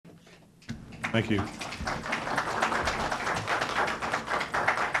Thank you.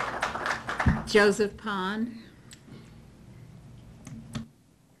 Joseph Pond.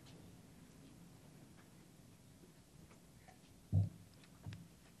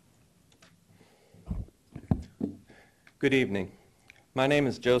 Good evening. My name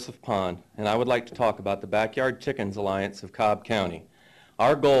is Joseph Pond, and I would like to talk about the Backyard Chickens Alliance of Cobb County.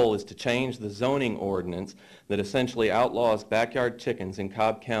 Our goal is to change the zoning ordinance that essentially outlaws backyard chickens in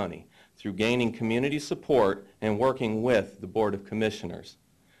Cobb County through gaining community support and working with the Board of Commissioners.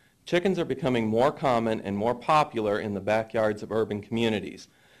 Chickens are becoming more common and more popular in the backyards of urban communities.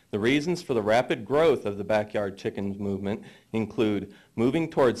 The reasons for the rapid growth of the backyard chickens movement include moving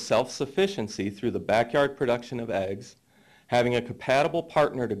towards self-sufficiency through the backyard production of eggs, having a compatible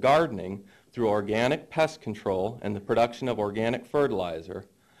partner to gardening through organic pest control and the production of organic fertilizer,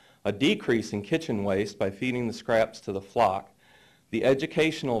 a decrease in kitchen waste by feeding the scraps to the flock, the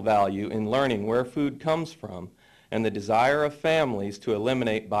educational value in learning where food comes from, and the desire of families to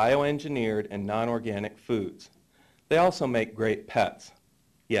eliminate bioengineered and non-organic foods. They also make great pets.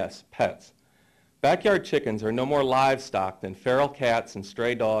 Yes, pets. Backyard chickens are no more livestock than feral cats and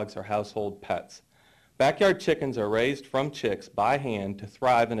stray dogs are household pets. Backyard chickens are raised from chicks by hand to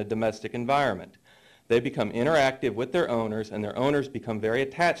thrive in a domestic environment. They become interactive with their owners, and their owners become very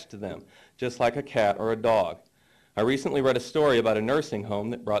attached to them, just like a cat or a dog. I recently read a story about a nursing home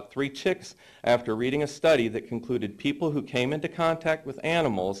that brought 3 chicks after reading a study that concluded people who came into contact with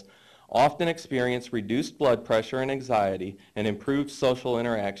animals often experience reduced blood pressure and anxiety and improved social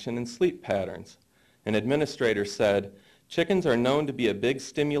interaction and sleep patterns. An administrator said, "Chickens are known to be a big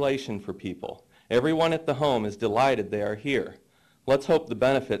stimulation for people. Everyone at the home is delighted they are here. Let's hope the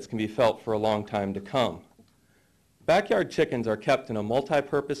benefits can be felt for a long time to come." Backyard chickens are kept in a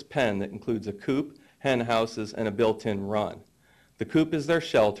multi-purpose pen that includes a coop, hen houses, and a built-in run. The coop is their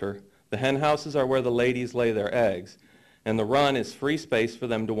shelter, the hen houses are where the ladies lay their eggs, and the run is free space for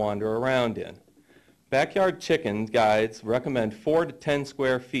them to wander around in. Backyard chicken guides recommend 4 to 10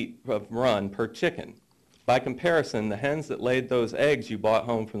 square feet of run per chicken. By comparison, the hens that laid those eggs you bought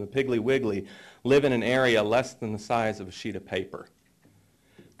home from the Piggly Wiggly live in an area less than the size of a sheet of paper.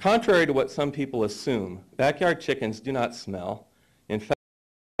 Contrary to what some people assume, backyard chickens do not smell. In fact,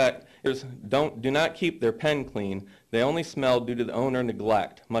 do not keep their pen clean. They only smell due to the owner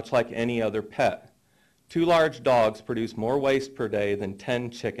neglect, much like any other pet. 2 large dogs produce more waste per day than 10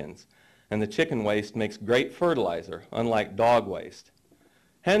 chickens, and the chicken waste makes great fertilizer, unlike dog waste.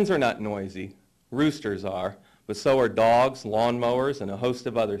 Hens are not noisy. Roosters are, but so are dogs, lawnmowers, and a host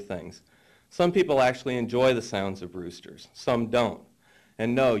of other things. Some people actually enjoy the sounds of roosters. Some don't.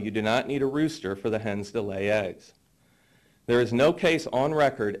 And no, you do not need a rooster for the hens to lay eggs. There is no case on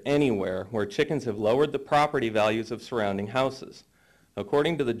record anywhere where chickens have lowered the property values of surrounding houses.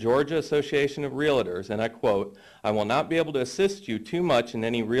 According to the Georgia Association of Realtors, and I quote, "I will not be able to assist you too much in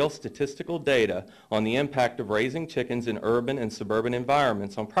any real statistical data on the impact of raising chickens in urban and suburban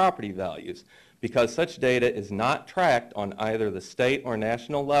environments on property values, because such data is not tracked on either the state or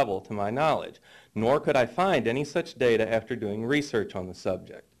national level to my knowledge, nor could I find any such data after doing research on the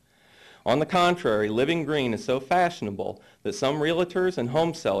subject. On the contrary, living green is so fashionable that some realtors and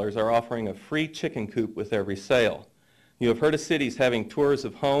home sellers are offering a free chicken coop with every sale. You have heard of cities having tours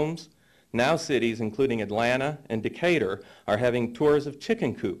of homes. Now cities, including Atlanta and Decatur, are having tours of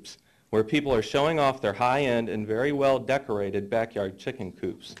chicken coops, where people are showing off their high-end and very well-decorated backyard chicken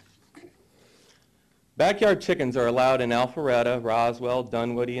coops. Backyard chickens are allowed in Alpharetta, Roswell,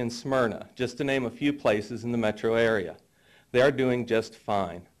 Dunwoody, and Smyrna, just to name a few places in the metro area. They are doing just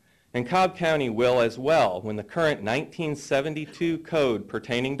fine. And Cobb County will as well when the current 1972 code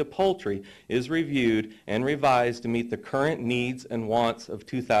pertaining to poultry is reviewed and revised to meet the current needs and wants of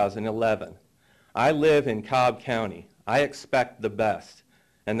 2011. I live in Cobb County. I expect the best.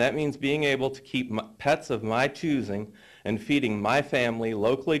 And that means being able to keep pets of my choosing and feeding my family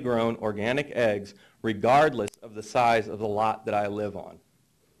locally grown organic eggs regardless of the size of the lot that I live on.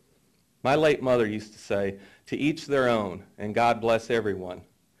 My late mother used to say, "To each their own, and God bless everyone."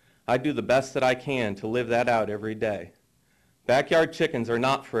 I do the best that I can to live that out every day. Backyard chickens are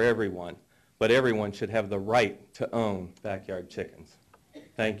not for everyone, but everyone should have the right to own backyard chickens.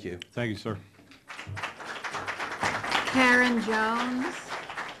 Thank you. Thank you, sir. Karen Jones.